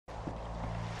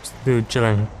Dude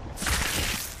chilling.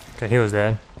 Okay, he was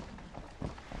dead.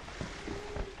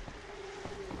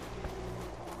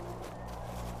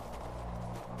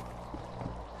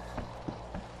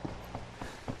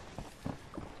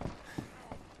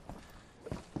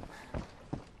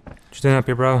 What you doing up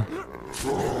here, bro?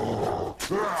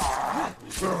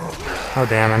 Oh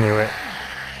damn, I knew it.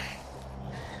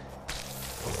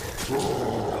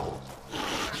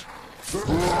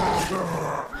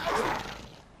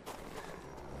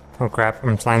 Oh crap,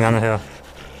 I'm flying down the hill.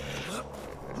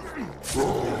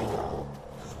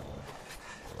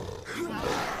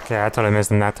 Okay, I totally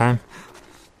missed him that time.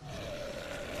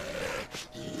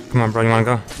 Come on, bro, you wanna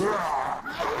go?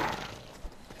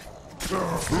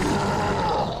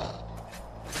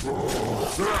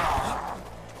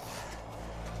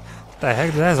 The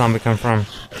heck did that zombie come from?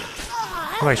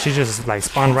 Like she just like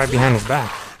spawned right behind his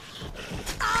back.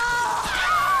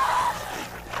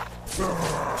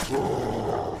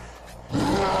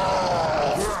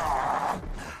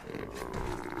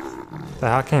 The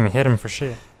hell, I can't even hit him for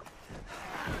shit.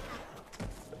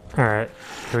 Alright,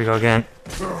 here we go again.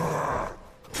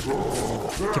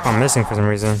 Keep on missing for some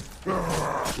reason.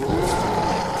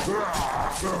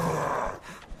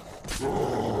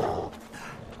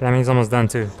 That means he's almost done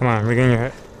too. Come on, regain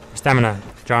your stamina,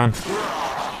 John.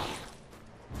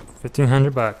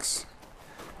 1,500 bucks.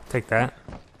 Take that.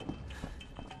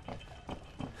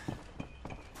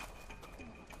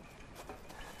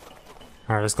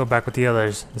 Alright, let's go back with the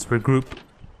others. Let's regroup.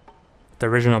 The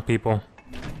original people.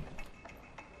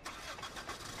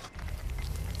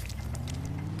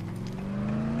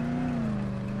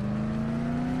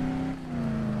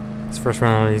 This first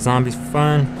round of these zombies for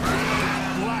fun.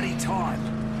 Bloody time.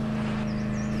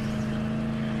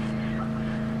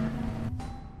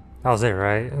 That was it,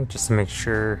 right? Just to make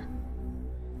sure.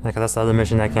 Like, that's the other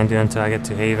mission I can't do until I get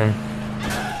to Haven.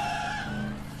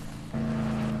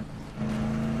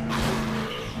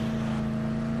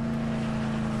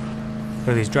 Look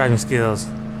at these driving skills.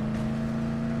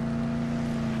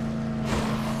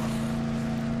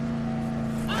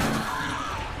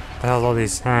 What the hell's all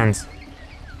these hands?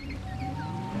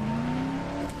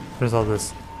 There's all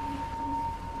this.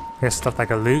 I guess stuff like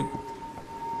a loot.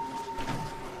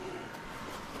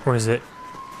 Where is it?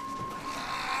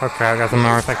 Okay, I got some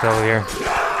artifact over here.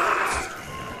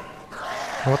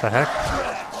 What the heck?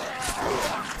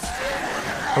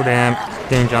 Oh damn,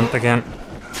 getting jumped again.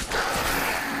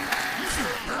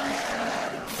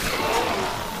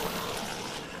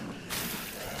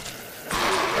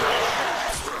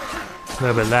 A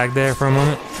little bit lag there for a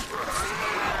moment.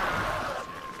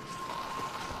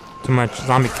 Too much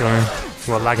zombie killing.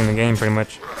 Well, lagging the game pretty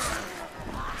much.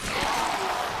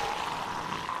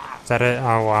 Is that it?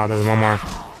 Oh wow, there's one more.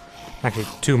 Actually,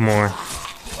 two more.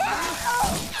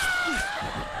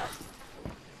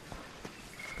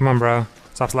 Come on, bro.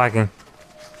 Stop lagging.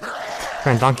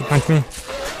 Trying to donkey punch me?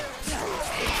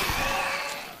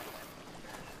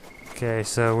 Okay,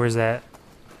 so where's that?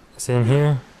 Is it in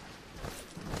here?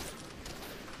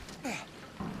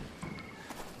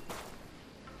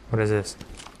 What is this?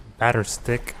 Batter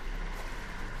stick.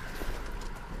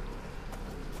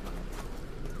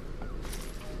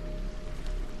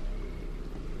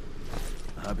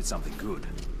 I hope it's something good.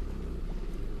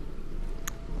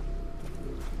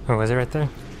 Oh, is it right there?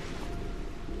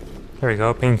 There we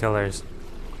go, painkillers.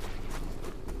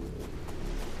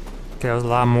 Okay, there's a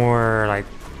lot more, like,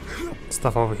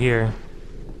 stuff over here.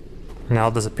 And it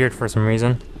all disappeared for some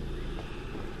reason.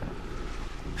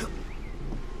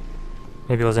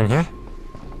 Maybe it was in here?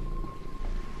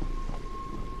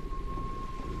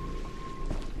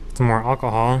 Some more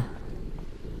alcohol.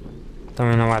 Don't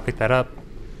even know why I picked that up.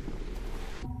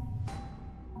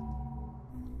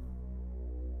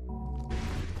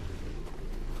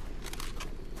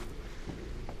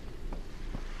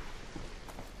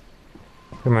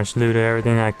 Pretty much looted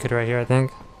everything I could right here, I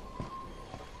think.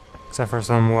 Except for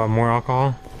some more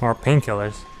alcohol. Or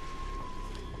painkillers.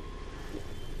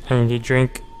 Energy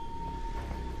drink.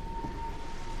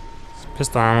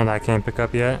 Pistol ammo that I can't pick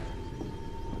up yet.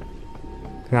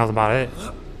 I think that was about it.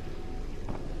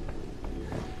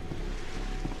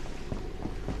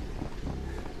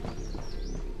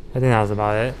 I think that was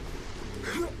about it.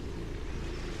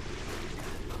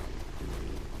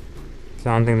 So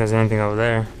I don't think there's anything over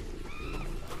there.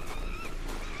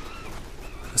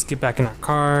 Let's get back in our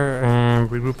car and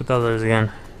regroup with others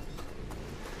again.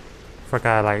 Before I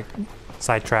got like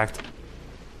sidetracked.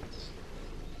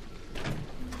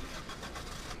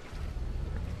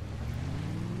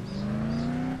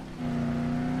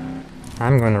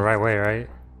 I'm going the right way, right?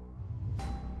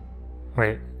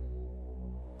 Wait.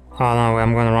 Oh no,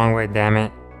 I'm going the wrong way, damn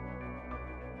it.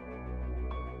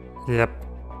 Yep.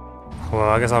 Well,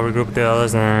 I guess I'll regroup with the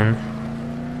others and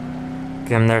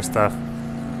give them their stuff. I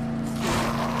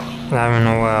don't even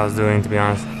know what I was doing, to be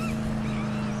honest. I'm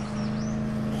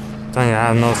telling you, I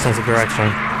have no sense of direction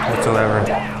whatsoever.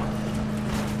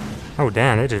 Oh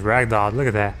damn, they just ragdolled. Look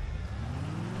at that.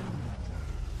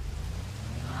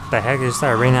 What the heck? They just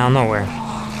started raining out of nowhere.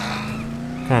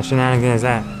 What kind of shenanigans is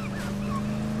that?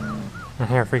 I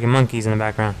hear freaking monkeys in the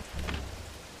background.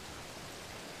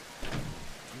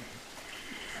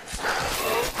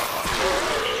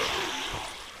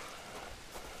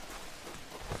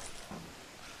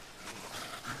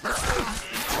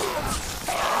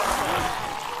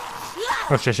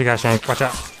 Oh shit, she got shanked. Watch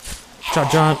out. Watch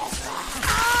out, John.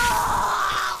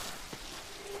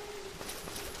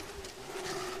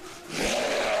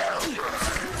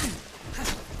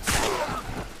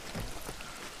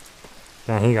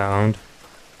 Yeah, he got owned.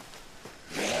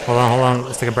 Hold on.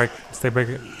 Let's take a break. Let's take a break.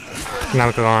 Now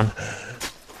we can go on.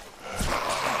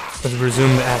 Let's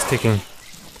resume the ass kicking.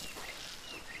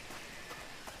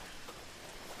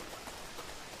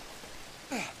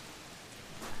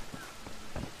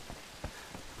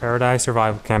 Paradise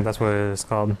Survival Camp, that's what it is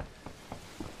called.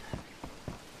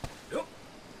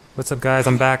 What's up, guys?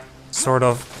 I'm back. Sort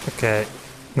of. Okay.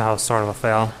 That was sort of a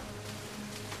fail.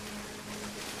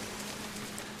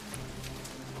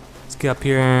 Let's get up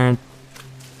here and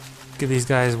give these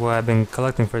guys what I've been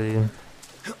collecting for you.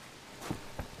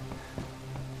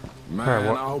 Man,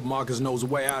 I hope Marcus knows the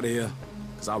way out of here.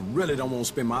 Because I really don't want to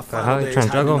spend my final days trying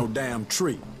to hiding in juggle? no damn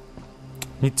tree.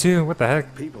 Me too. What the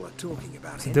heck? People are talking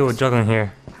about What's the deal with juggling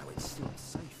here? how it seems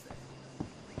safe there.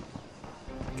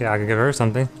 Okay, I can give her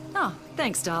something. Oh,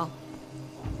 thanks, doll.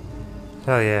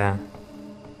 Hell yeah.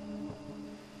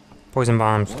 Poison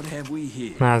bombs. What have we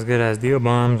here? Not as good as deal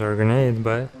bombs or grenades,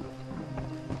 but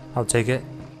I'll take it.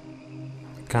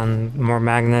 Got more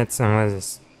magnets and what is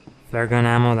this? Flare gun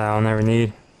ammo that I'll never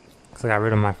need. Cause I got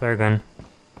rid of my flare gun.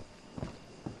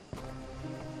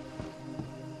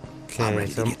 I'm Okay,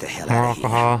 ready so to get the hell more out of here.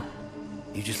 alcohol.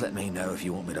 You just let me know if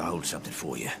you want me to hold something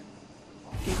for you.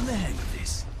 Get in the hang of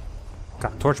this.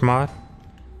 Got torch mod.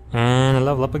 And a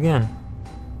level up again.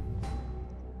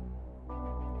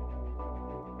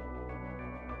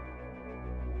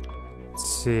 Let's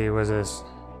see, what's this?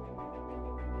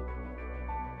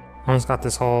 Almost got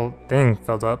this whole thing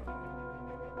filled up.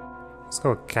 Let's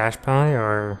go with cash penalty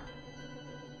or...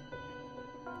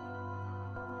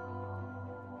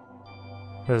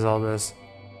 What is all this?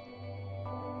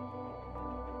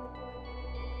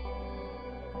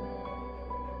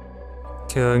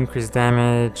 Kill, increase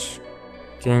damage,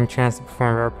 gain chance to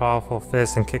perform very powerful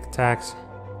fist and kick attacks.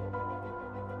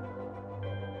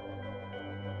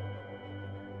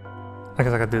 I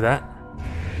guess I could do that.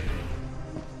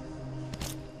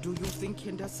 Do you think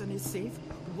Henderson is safe?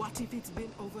 What if it's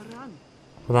been overrun?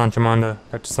 Hold on, Jamanda.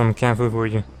 Got some canned food for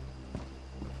you.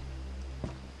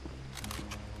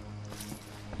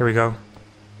 Here we go.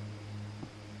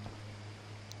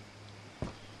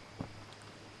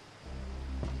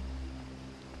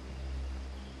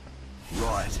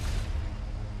 Right.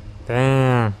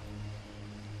 Damn.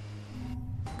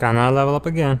 Got another level up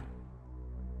again.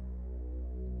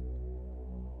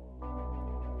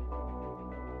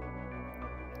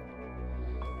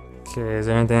 Okay, is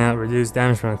there anything that reduced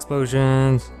damage from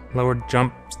explosions? Lowered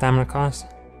jump stamina cost?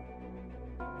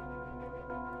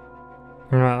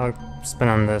 You know what, I'll spin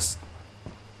on this.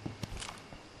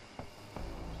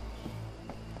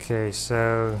 Okay,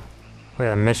 so... Oh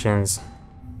yeah, missions.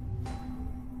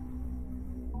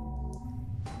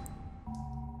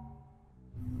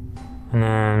 And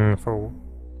then for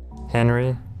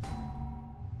Henry.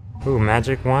 Ooh,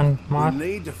 magic wand mod? We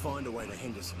need to find a way to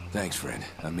Henderson. Thanks, friend.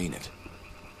 I mean it.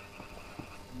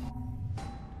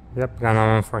 Yep, got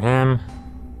another one for him.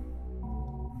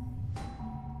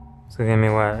 So give me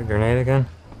what, a grenade again?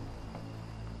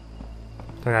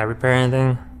 Do I gotta repair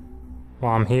anything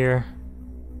while I'm here?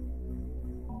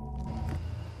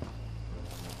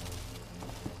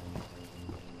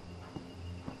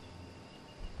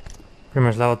 Pretty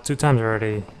much leveled 2 times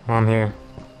already while I'm here.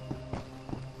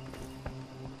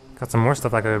 Got some more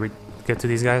stuff I could get to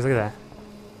these guys, look at that.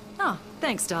 Oh,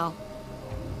 thanks, doll.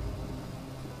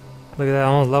 Look at that,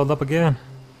 almost leveled up again.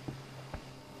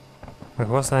 Wait,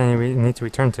 what's that I need to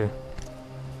return to?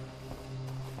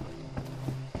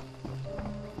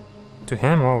 To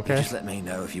him? Oh, okay. Just let me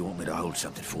know if you want me to hold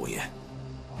something for you.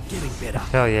 Getting better.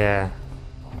 Hell yeah.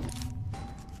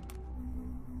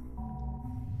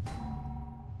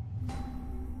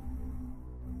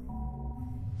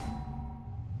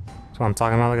 That's what I'm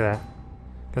talking about, look at that.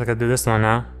 Guess I gotta do this one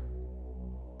now.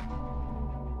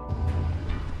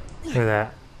 Look at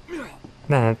that.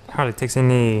 Then it hardly takes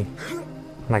any,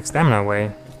 like, stamina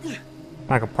away.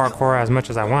 I can parkour as much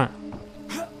as I want.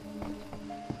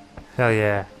 Hell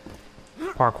yeah.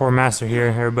 Parkour master here,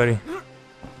 everybody.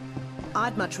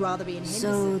 I'd much rather be in Henderson.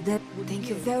 So that, thank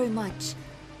you very much.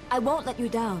 I won't let you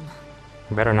down.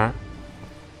 Better not.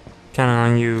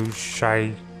 Counting on you,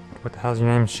 Shy. What the hell's your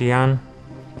name? Xian?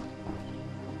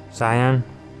 Cyan?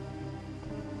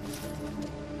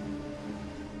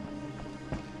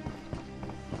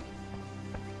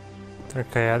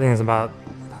 Okay, I think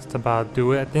that's about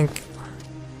do it, I think.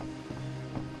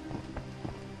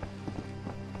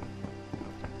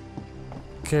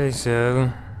 Okay,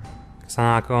 so guess I'll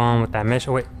not go on with that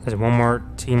mission. Wait, there's one more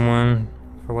team one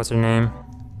for what's her name.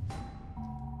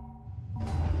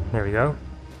 There we go.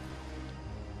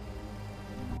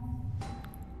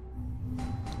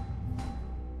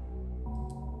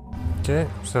 Okay,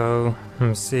 so let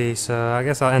me see. So I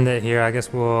guess I'll end it here. I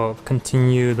guess we'll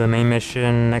continue the main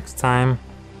mission next time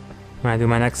when I do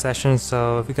my next session.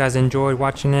 So if you guys enjoyed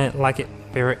watching it, like it,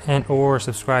 favorite, and or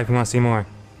subscribe if you want to see more.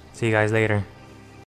 See you guys later.